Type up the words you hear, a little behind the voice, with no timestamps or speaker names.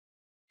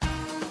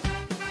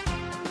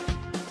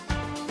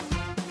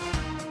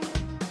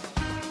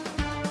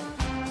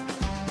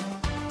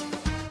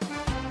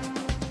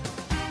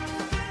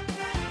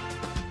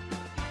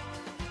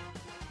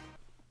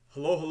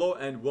Hello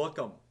and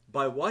welcome.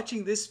 By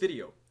watching this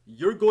video,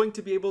 you're going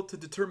to be able to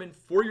determine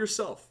for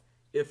yourself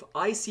if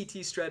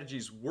ICT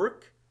strategies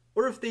work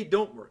or if they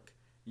don't work.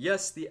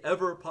 Yes, the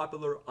ever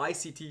popular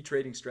ICT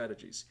trading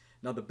strategies.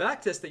 Now the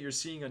backtest that you're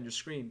seeing on your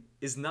screen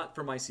is not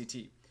from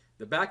ICT.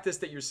 The backtest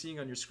that you're seeing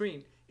on your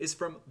screen is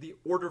from the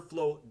order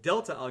flow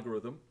delta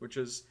algorithm, which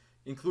is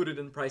included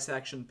in Price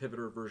Action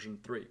Pivoter version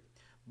 3.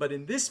 But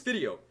in this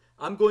video,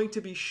 I'm going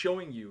to be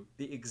showing you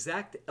the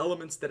exact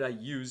elements that I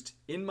used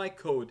in my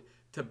code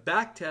to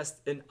backtest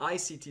an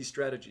ICT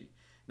strategy.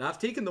 Now I've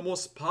taken the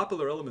most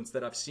popular elements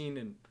that I've seen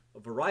in a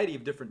variety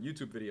of different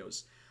YouTube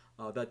videos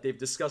that they've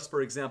discussed,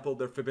 for example,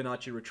 their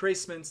Fibonacci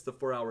retracements, the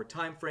 4-hour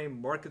time frame,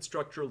 market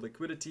structure,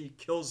 liquidity,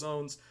 kill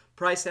zones,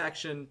 price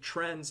action,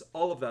 trends,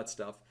 all of that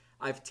stuff.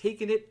 I've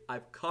taken it,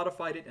 I've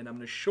codified it, and I'm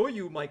going to show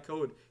you my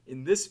code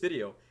in this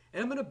video,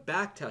 and I'm going to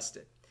backtest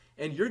it.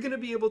 And you're going to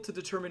be able to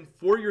determine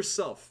for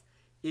yourself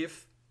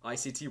if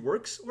ICT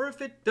works or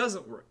if it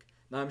doesn't work.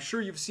 Now, I'm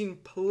sure you've seen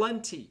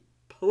plenty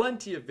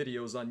of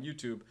videos on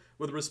YouTube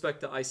with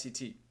respect to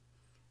ICT.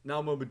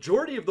 Now, the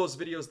majority of those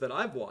videos that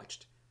I've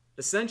watched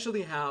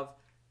essentially have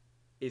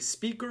a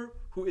speaker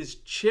who is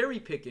cherry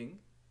picking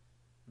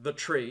the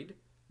trade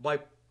by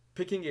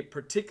picking a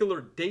particular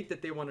date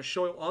that they want to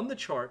show on the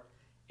chart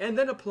and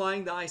then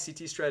applying the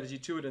ICT strategy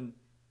to it and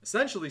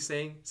essentially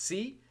saying,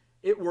 see,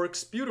 it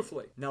works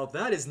beautifully. Now,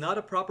 that is not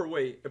a proper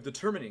way of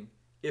determining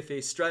if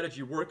a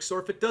strategy works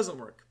or if it doesn't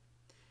work.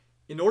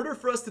 In order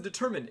for us to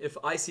determine if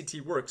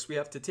ICT works, we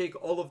have to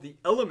take all of the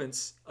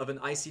elements of an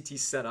ICT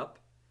setup,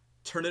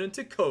 turn it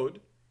into code,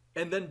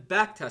 and then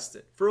backtest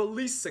it for at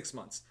least 6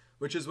 months,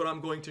 which is what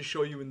I'm going to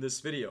show you in this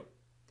video.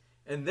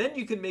 And then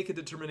you can make a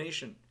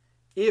determination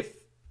if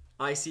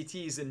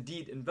ICT is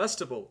indeed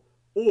investable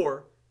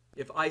or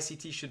if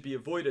ICT should be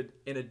avoided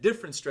and a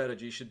different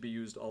strategy should be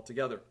used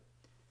altogether.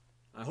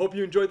 I hope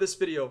you enjoyed this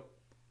video.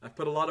 I've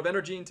put a lot of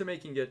energy into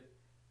making it,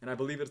 and I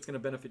believe it's going to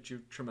benefit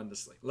you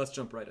tremendously. Let's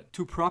jump right in.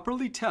 To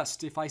properly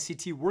test if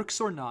ICT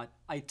works or not,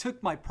 I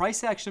took my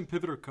price action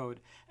pivoter code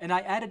and I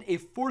added a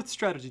fourth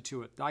strategy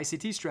to it, the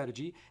ICT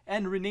strategy,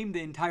 and renamed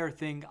the entire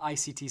thing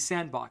ICT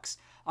Sandbox.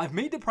 I've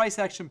made the price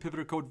action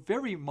pivoter code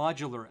very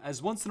modular,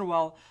 as once in a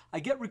while I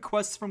get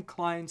requests from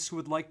clients who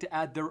would like to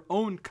add their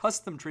own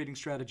custom trading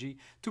strategy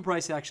to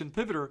price action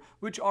pivoter,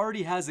 which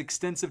already has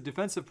extensive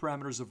defensive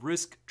parameters of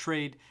risk,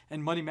 trade,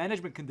 and money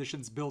management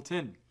conditions built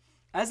in.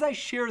 As I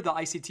share the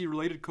ICT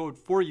related code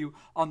for you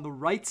on the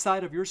right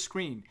side of your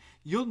screen,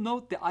 you'll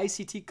note the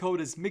ICT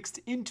code is mixed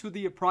into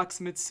the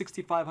approximate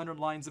 6,500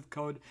 lines of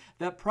code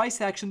that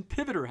Price Action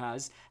Pivoter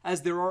has,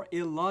 as there are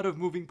a lot of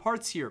moving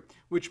parts here,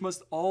 which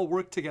must all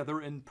work together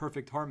in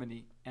perfect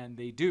harmony, and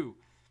they do.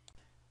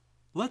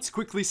 Let's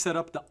quickly set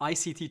up the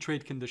ICT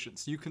trade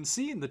conditions. You can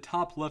see in the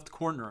top left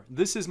corner,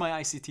 this is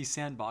my ICT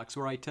sandbox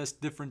where I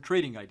test different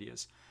trading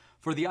ideas.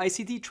 For the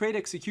ICT trade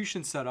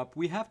execution setup,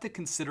 we have to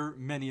consider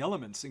many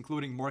elements,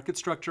 including market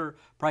structure,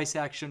 price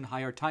action,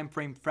 higher time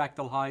frame,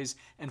 fractal highs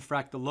and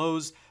fractal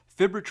lows,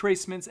 fib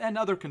retracements, and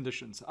other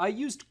conditions. I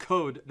used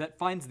code that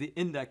finds the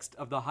index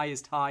of the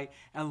highest high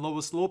and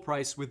lowest low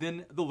price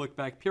within the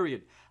look-back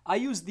period. I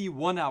used the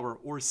 1 hour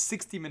or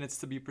 60 minutes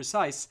to be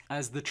precise,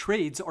 as the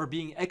trades are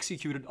being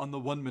executed on the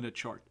 1 minute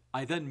chart.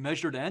 I then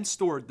measured and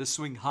stored the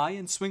swing high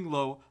and swing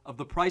low of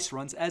the price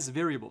runs as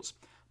variables.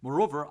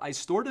 Moreover, I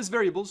stored as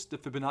variables the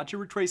Fibonacci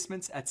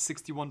retracements at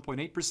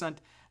 61.8%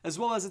 as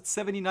well as at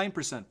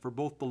 79% for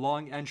both the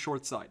long and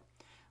short side.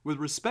 With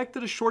respect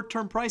to the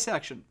short-term price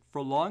action,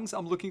 for longs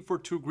I'm looking for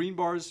 2 green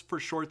bars, for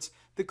shorts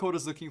the code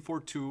is looking for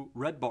 2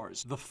 red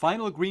bars. The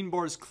final green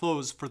bar's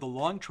close for the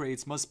long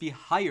trades must be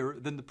higher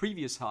than the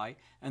previous high,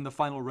 and the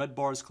final red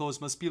bar's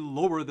close must be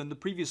lower than the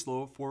previous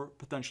low for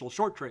potential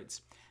short trades.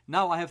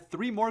 Now I have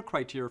 3 more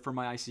criteria for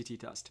my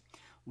ICT test.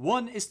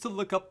 One is to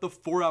look up the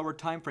 4-hour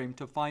time frame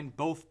to find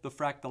both the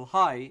fractal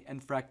high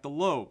and fractal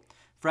low.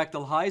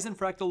 Fractal highs and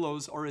fractal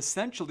lows are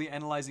essentially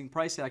analyzing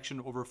price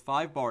action over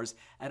 5 bars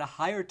at a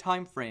higher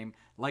time frame,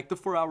 like the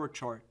 4-hour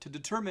chart, to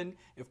determine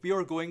if we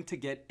are going to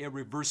get a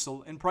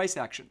reversal in price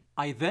action.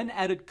 I then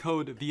added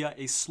code via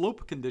a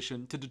slope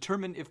condition to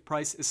determine if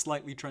price is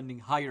slightly trending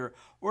higher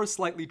or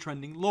slightly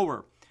trending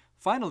lower.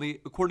 Finally,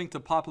 according to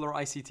popular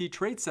ICT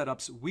trade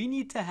setups, we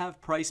need to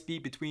have price be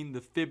between the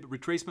fib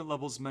retracement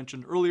levels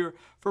mentioned earlier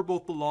for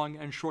both the long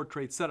and short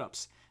trade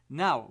setups.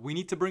 Now, we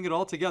need to bring it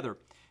all together.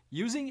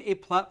 Using a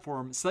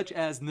platform such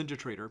as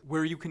NinjaTrader,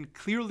 where you can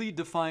clearly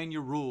define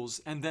your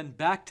rules and then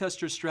backtest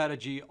your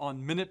strategy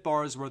on minute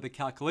bars where the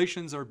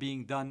calculations are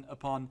being done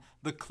upon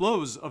the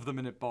close of the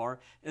minute bar,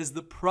 is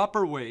the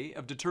proper way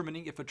of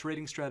determining if a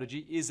trading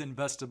strategy is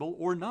investable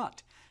or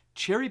not.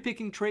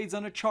 Cherry-picking trades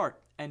on a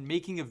chart and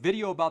making a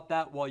video about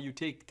that while you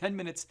take 10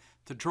 minutes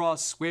to draw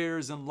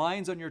squares and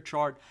lines on your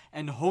chart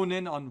and hone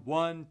in on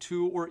 1,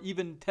 2, or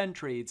even 10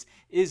 trades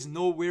is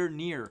nowhere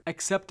near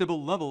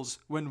acceptable levels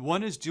when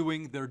one is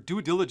doing their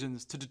due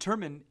diligence to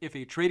determine if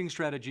a trading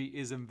strategy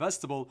is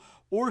investable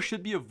or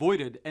should be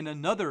avoided and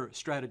another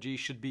strategy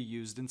should be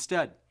used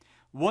instead.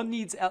 One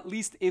needs at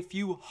least a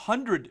few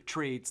hundred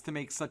trades to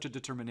make such a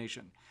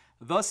determination.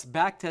 Thus,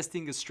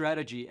 backtesting a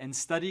strategy and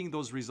studying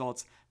those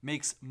results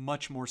makes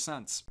much more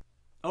sense.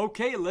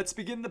 Okay, let's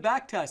begin the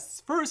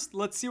backtests. First,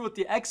 let's see what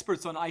the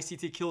experts on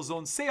ICT kill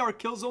zones say our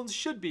kill zones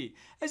should be.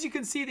 As you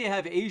can see, they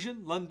have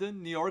Asian,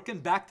 London, New York,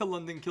 and back to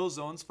London kill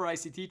zones for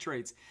ICT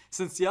trades.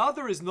 Since the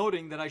author is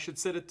noting that I should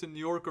set it to New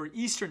York or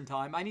Eastern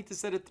time, I need to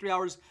set it 3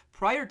 hours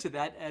prior to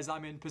that as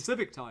I'm in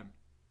Pacific time.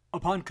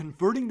 Upon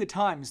converting the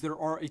times, there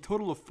are a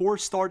total of 4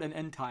 start and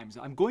end times.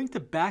 I'm going to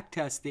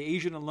backtest the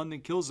Asian and London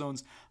kill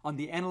zones on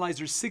the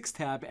Analyzer 6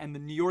 tab and the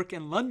New York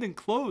and London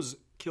close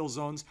kill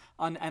zones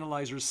on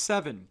Analyzer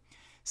 7.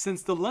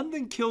 Since the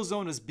London kill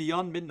zone is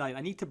beyond midnight,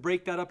 I need to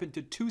break that up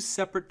into 2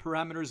 separate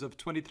parameters of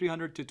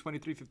 2300 to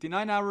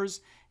 2359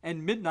 hours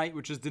and midnight,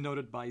 which is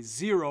denoted by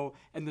 0,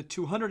 and the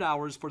 200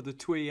 hours for the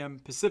 2 a.m.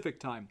 Pacific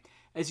time.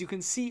 As you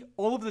can see,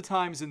 all of the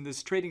times in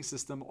this trading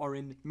system are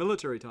in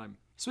military time.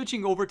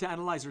 Switching over to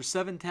Analyzer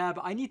 7 tab,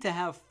 I need to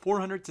have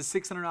 400 to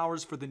 600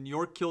 hours for the New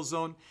York kill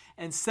zone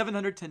and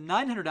 700 to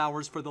 900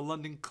 hours for the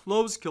London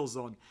close kill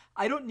zone.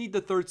 I don't need the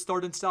third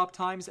start and stop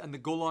times, and the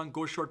go long,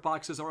 go short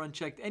boxes are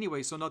unchecked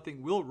anyway, so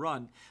nothing will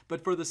run.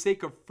 But for the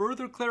sake of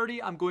further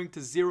clarity, I'm going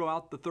to zero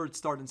out the third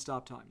start and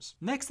stop times.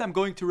 Next, I'm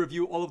going to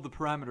review all of the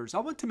parameters. I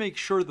want to make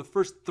sure the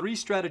first 3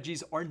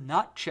 strategies are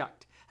not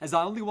checked, as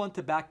I only want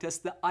to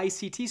backtest the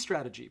ICT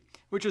strategy,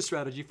 which is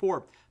strategy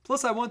 4.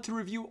 Plus, I want to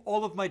review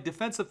all of my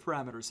defensive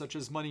parameters, such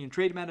as money and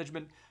trade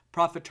management,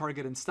 profit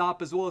target and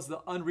stop, as well as the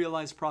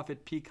unrealized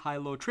profit peak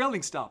high-low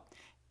trailing stop.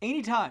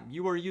 Anytime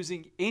you are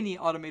using any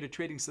automated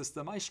trading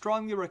system, I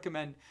strongly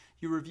recommend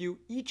you review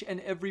each and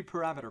every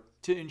parameter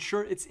to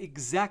ensure it's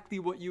exactly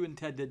what you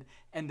intended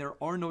and there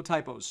are no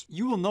typos.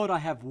 You will note I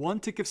have 1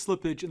 tick of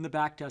slippage in the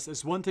backtest,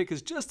 as 1 tick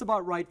is just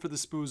about right for the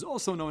SPOOs,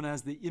 also known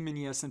as the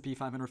E-mini S&P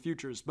 500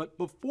 futures. But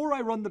before I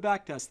run the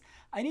backtest,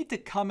 I need to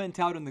comment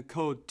out in the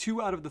code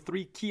 2 out of the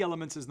 3 key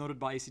elements as noted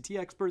by ICT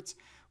experts,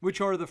 which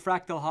are the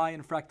fractal high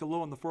and fractal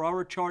low on the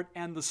 4-hour chart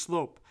and the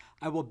slope.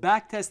 I will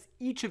backtest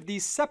each of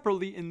these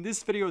separately in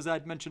this video, as I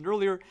had mentioned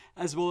earlier,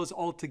 as well as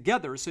all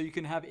together, so you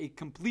can have a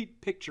complete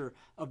picture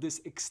of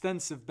this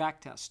extensive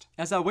backtest.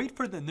 As I wait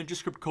for the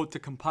NinjaScript code to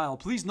compile,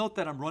 please note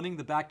that I'm running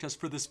the backtest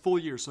for this full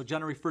year, so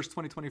January 1st,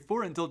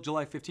 2024 until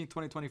July 15th,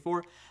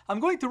 2024. I'm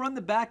going to run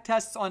the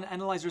backtests on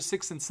Analyzer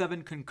 6 and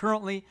 7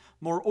 concurrently.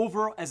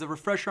 Moreover, as a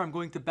refresher, I'm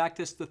going to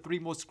backtest the 3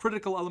 most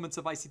critical elements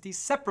of ICT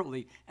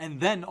separately and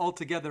then all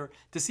together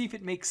to see if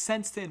it makes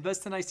sense to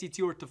invest in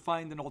ICT or to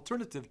find an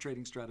alternative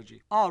trading strategy.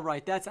 All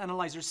right, that's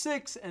Analyzer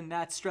 6 and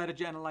that's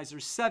Strategy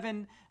Analyzer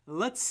 7.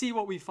 Let's see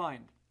what we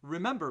find.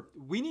 Remember,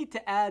 we need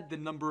to add the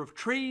number of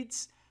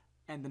trades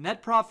and the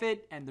net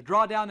profit and the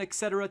drawdown,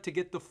 etc. to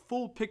get the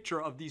full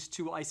picture of these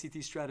 2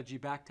 ICT strategy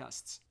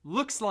backtests.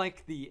 Looks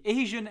like the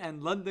Asian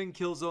and London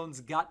kill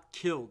zones got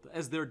killed,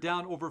 as they're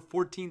down over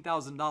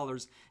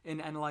 $14,000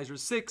 in Analyzer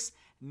 6.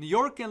 New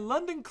York and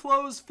London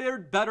close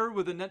fared better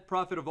with a net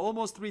profit of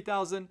almost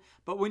 $3,000,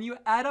 but when you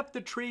add up the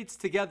trades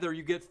together,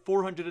 you get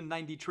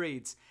 490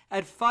 trades.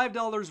 At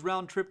 $5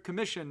 round trip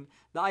commission,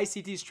 the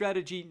ICT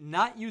strategy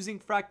not using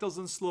fractals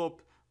and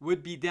slope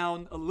would be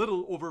down a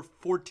little over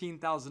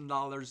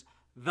 $14,000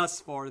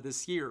 thus far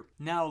this year.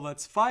 Now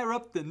let's fire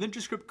up the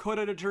NinjaScript code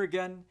editor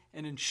again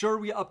and ensure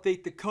we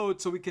update the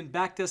code so we can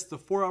backtest the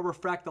 4-hour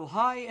fractal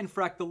high and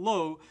fractal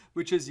low,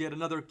 which is yet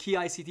another key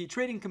ICT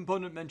trading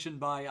component mentioned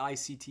by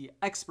ICT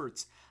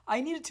experts.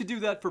 I needed to do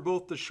that for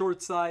both the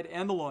short side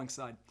and the long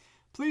side.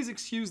 Please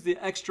excuse the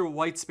extra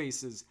white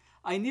spaces.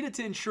 I needed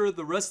to ensure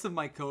the rest of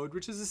my code,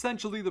 which is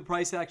essentially the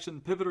price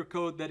action pivoter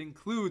code that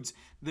includes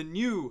the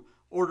new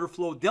order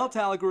flow delta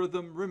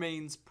algorithm,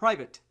 remains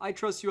private. I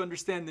trust you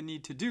understand the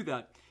need to do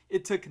that.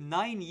 It took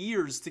 9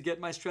 years to get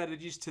my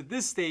strategies to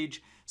this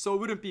stage, so it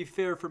wouldn't be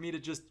fair for me to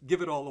just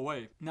give it all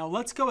away. Now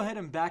let's go ahead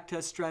and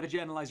backtest Strategy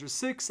Analyzer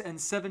 6 and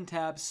 7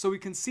 tabs so we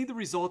can see the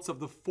results of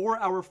the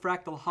 4-hour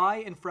fractal high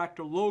and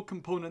fractal low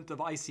component of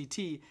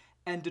ICT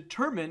and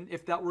determine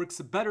if that works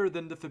better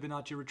than the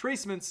Fibonacci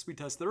retracements we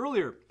tested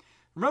earlier.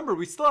 Remember,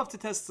 we still have to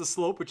test the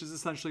slope, which is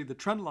essentially the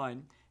trend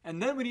line, and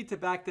then we need to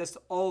backtest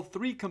all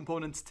 3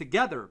 components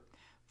together.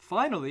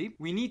 Finally,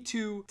 we need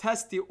to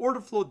test the order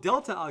flow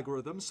delta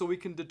algorithm so we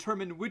can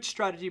determine which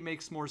strategy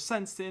makes more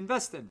sense to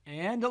invest in.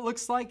 And it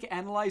looks like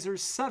Analyzer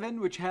 7,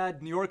 which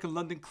had New York and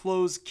London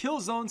close kill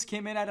zones,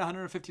 came in at a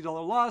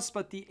 $150 loss,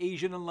 but the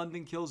Asian and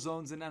London kill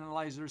zones in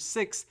Analyzer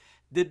 6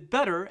 did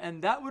better,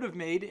 and that would have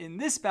made, in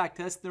this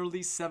backtest,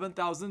 nearly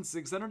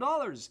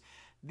 $7,600.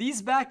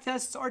 These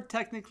backtests are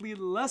technically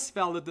less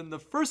valid than the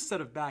first set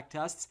of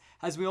backtests,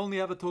 as we only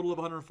have a total of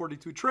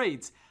 142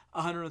 trades,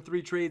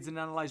 103 trades in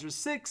Analyzer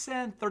 6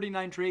 and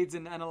 39 trades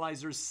in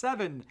Analyzer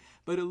 7.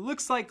 But it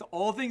looks like,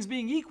 all things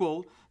being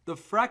equal, the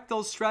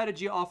fractal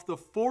strategy off the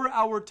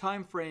 4-hour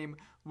time frame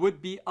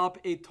would be up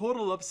a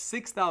total of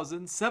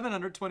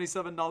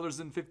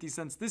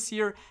 $6,727.50 this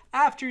year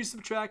after you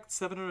subtract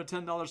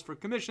 $710 for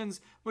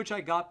commissions, which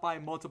I got by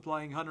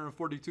multiplying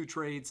 142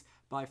 trades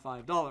by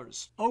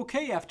 $5.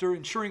 Okay, after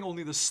ensuring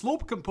only the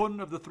slope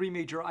component of the 3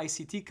 major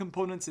ICT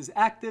components is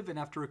active, and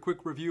after a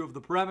quick review of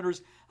the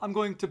parameters, I'm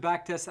going to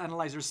backtest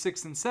Analyzer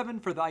 6 and 7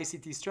 for the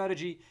ICT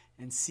strategy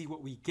and see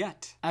what we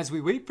get. As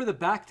we wait for the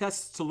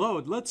backtests to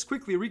load, let's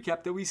quickly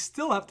recap that we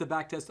still have to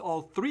backtest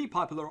all three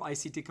popular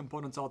ICT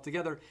components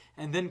altogether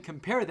and then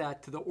compare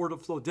that to the order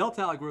flow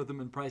delta algorithm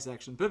and price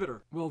action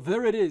pivoter. Well,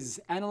 there it is.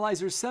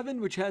 Analyzer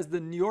 7, which has the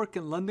New York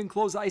and London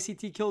close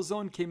ICT kill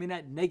zone, came in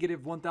at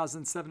negative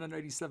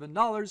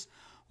 $1,787,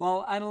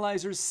 while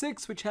Analyzer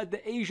 6, which had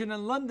the Asian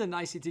and London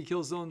ICT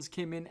kill zones,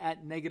 came in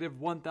at negative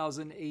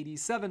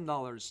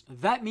 $1,087.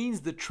 That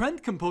means the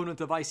trend component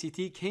of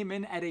ICT came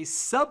in at a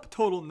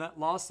subtotal net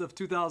loss of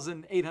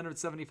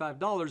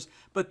 $2,875,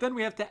 but then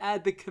we have to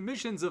add the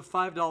commissions of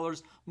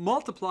 $5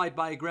 multiplied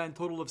by a grand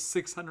total of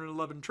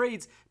 611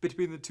 trades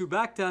between the two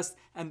backtests,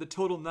 and the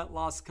total net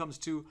loss comes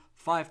to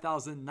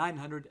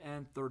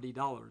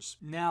 $5,930.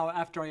 Now,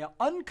 after I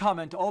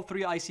uncomment all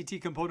three ICT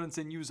components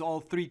and use all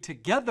three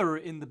together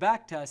in the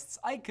backtests,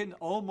 I can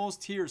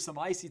almost hear some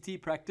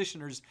ICT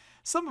practitioners,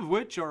 some of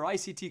which are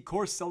ICT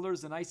course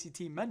sellers and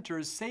ICT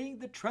mentors, saying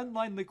the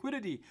trendline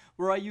liquidity,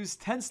 where I use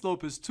 10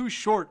 slope, is too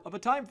short of a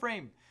time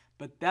frame.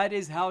 But that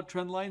is how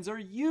trend lines are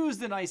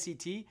used in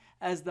ICT,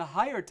 as the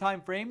higher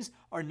time frames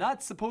are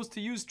not supposed to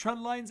use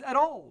trend lines at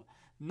all.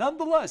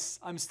 Nonetheless,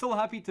 I'm still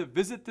happy to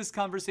visit this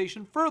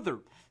conversation further.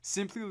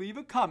 Simply leave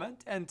a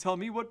comment and tell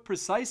me what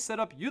precise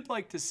setup you'd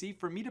like to see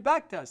for me to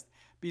backtest.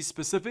 Be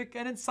specific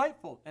and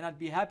insightful, and I'd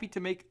be happy to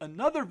make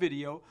another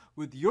video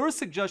with your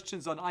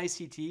suggestions on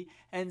ICT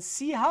and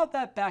see how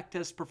that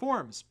backtest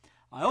performs.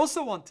 I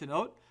also want to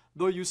note,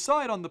 though you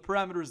saw it on the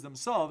parameters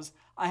themselves,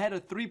 I had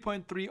a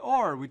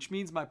 3.3R, which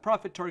means my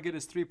profit target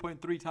is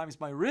 3.3 times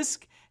my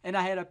risk, and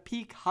I had a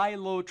peak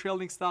high-low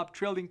trailing stop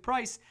trailing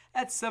price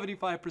at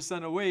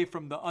 75% away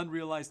from the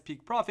unrealized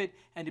peak profit,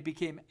 and it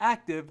became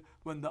active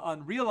when the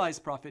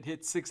unrealized profit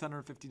hit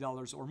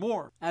 $650 or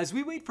more. As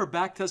we wait for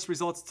backtest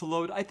results to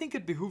load, I think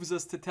it behooves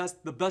us to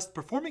test the best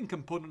performing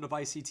component of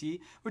ICT,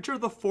 which are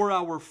the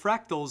 4-hour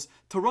fractals,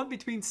 to run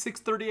between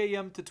 6:30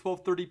 a.m. to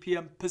 12:30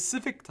 p.m.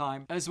 Pacific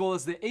time, as well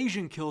as the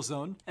Asian kill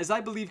zone, as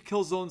I believe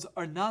kill zones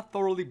are not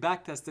thoroughly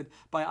backtested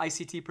by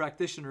ICT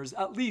practitioners,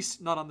 at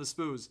least not on the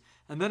SPOOs.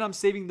 And then I'm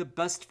saving the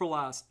best for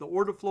last, the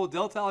order flow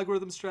delta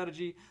algorithm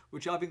strategy,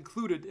 which I've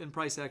included in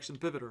price action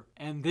pivoter.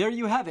 And there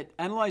you have it.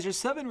 Analyzer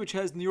 7, which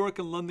has New York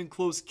and London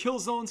closed kill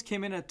zones,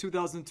 came in at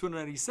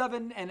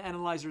 2,287, and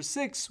Analyzer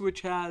 6, which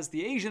has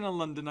the Asian and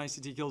London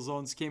ICT kill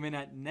zones, came in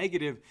at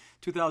negative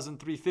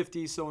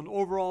 2,350. So an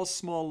overall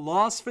small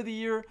loss for the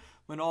year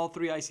when all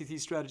three ICT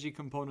strategy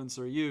components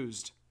are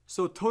used.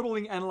 So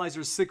totaling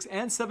Analyzer 6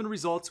 and 7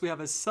 results, we have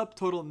a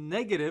subtotal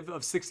negative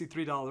of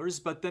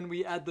 $63, but then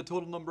we add the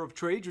total number of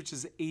trades, which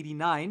is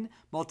 89,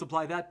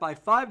 multiply that by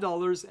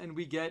 $5, and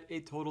we get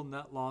a total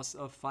net loss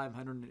of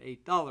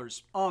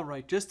 $508. All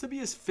right, just to be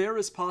as fair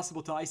as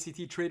possible to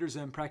ICT traders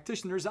and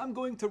practitioners, I'm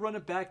going to run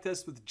a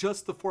backtest with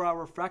just the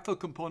 4-hour fractal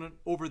component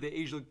over the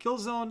Asian kill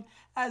zone,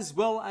 as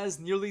well as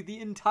nearly the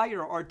entire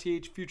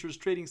RTH futures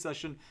trading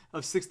session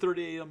of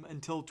 6:30 a.m.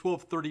 until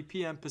 12:30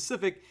 p.m.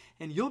 Pacific,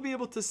 and you'll be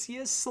able to see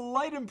a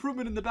slight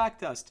improvement in the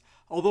backtest.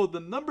 Although the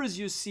numbers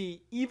you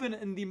see, even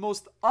in the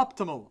most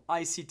optimal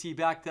ICT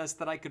backtest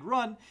that I could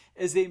run,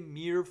 is a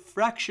mere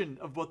fraction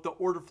of what the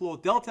order flow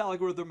delta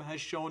algorithm has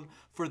shown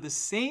for the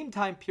same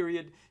time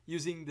period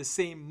using the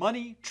same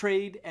money,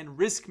 trade, and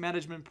risk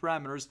management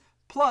parameters.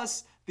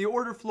 Plus, the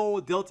order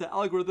flow delta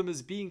algorithm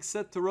is being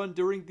set to run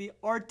during the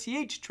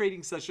RTH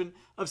trading session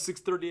of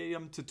 6:30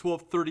 a.m. to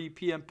 12:30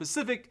 p.m.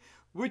 Pacific,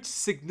 which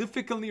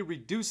significantly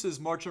reduces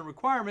margin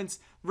requirements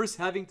versus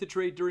having to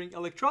trade during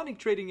electronic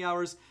trading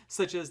hours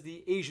such as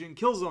the Asian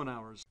kill zone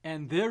hours.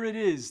 And there it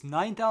is,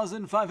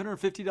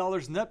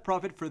 $9,550 net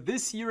profit for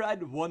this year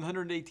at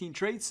 118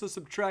 trades. So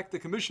subtract the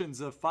commissions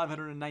of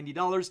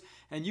 $590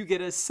 and you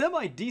get a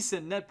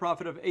semi-decent net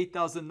profit of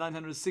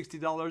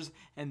 $8,960,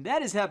 and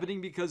that is happening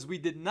because we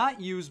did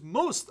not use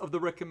most of the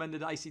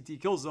recommended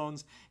ICT kill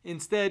zones.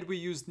 Instead, we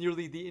used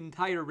nearly the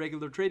entire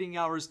regular trading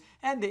hours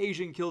and the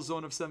Asian kill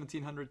zone of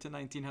 1700 to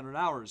 1900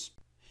 hours.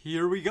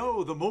 Here we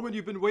go, the moment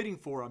you've been waiting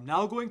for. I'm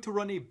now going to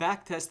run a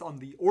backtest on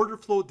the order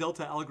flow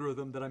delta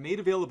algorithm that I made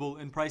available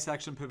in Price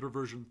Action Pivoter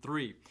version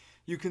 3.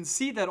 You can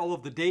see that all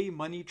of the day,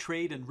 money,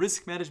 trade, and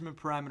risk management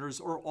parameters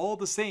are all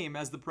the same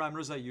as the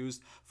parameters I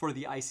used for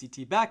the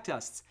ICT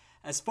backtests.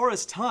 As far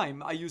as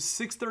time, I use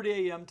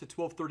 6:30 a.m. to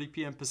 12:30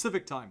 p.m.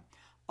 Pacific time.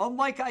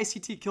 Unlike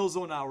ICT kill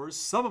zone hours,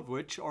 some of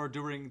which are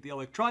during the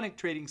electronic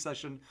trading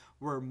session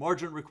where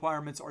margin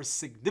requirements are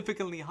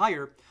significantly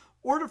higher,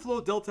 order flow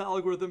delta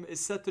algorithm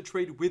is set to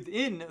trade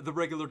within the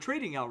regular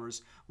trading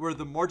hours, where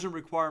the margin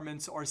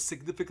requirements are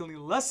significantly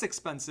less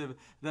expensive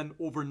than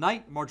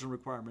overnight margin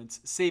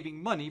requirements,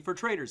 saving money for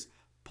traders.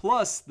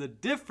 Plus, the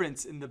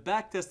difference in the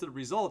backtested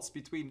results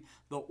between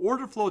the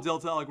order flow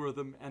delta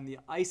algorithm and the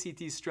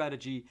ICT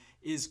strategy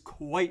is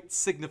quite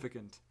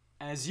significant.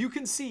 As you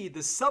can see,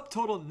 the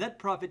subtotal net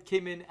profit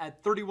came in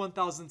at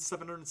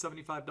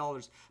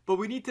 $31,775, but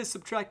we need to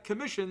subtract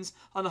commissions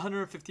on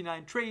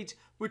 159 trades,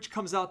 which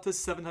comes out to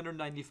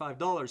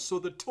 $795. So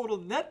the total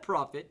net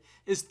profit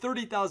is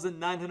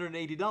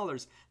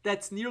 $30,980.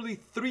 That's nearly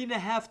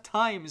 3.5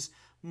 times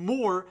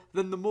more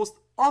than the most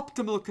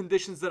optimal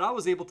conditions that I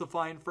was able to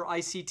find for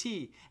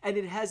ICT, and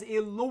it has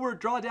a lower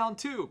drawdown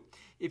too.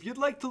 If you'd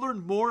like to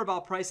learn more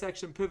about Price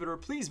Action Pivoter,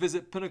 please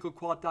visit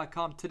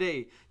pinnaclequant.com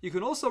today. You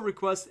can also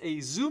request a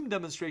Zoom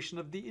demonstration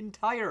of the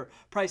entire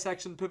Price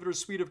Action Pivoter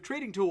suite of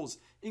trading tools,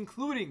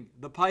 including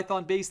the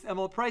Python-based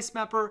ML Price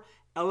Mapper,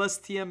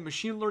 LSTM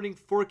machine learning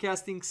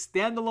forecasting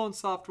standalone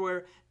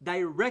software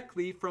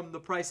directly from the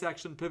Price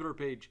Action Pivoter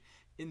page.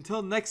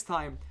 Until next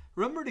time,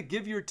 remember to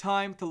give your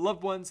time to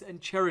loved ones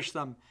and cherish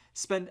them.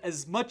 Spend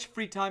as much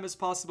free time as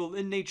possible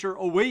in nature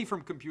away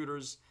from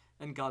computers,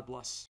 and God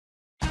bless.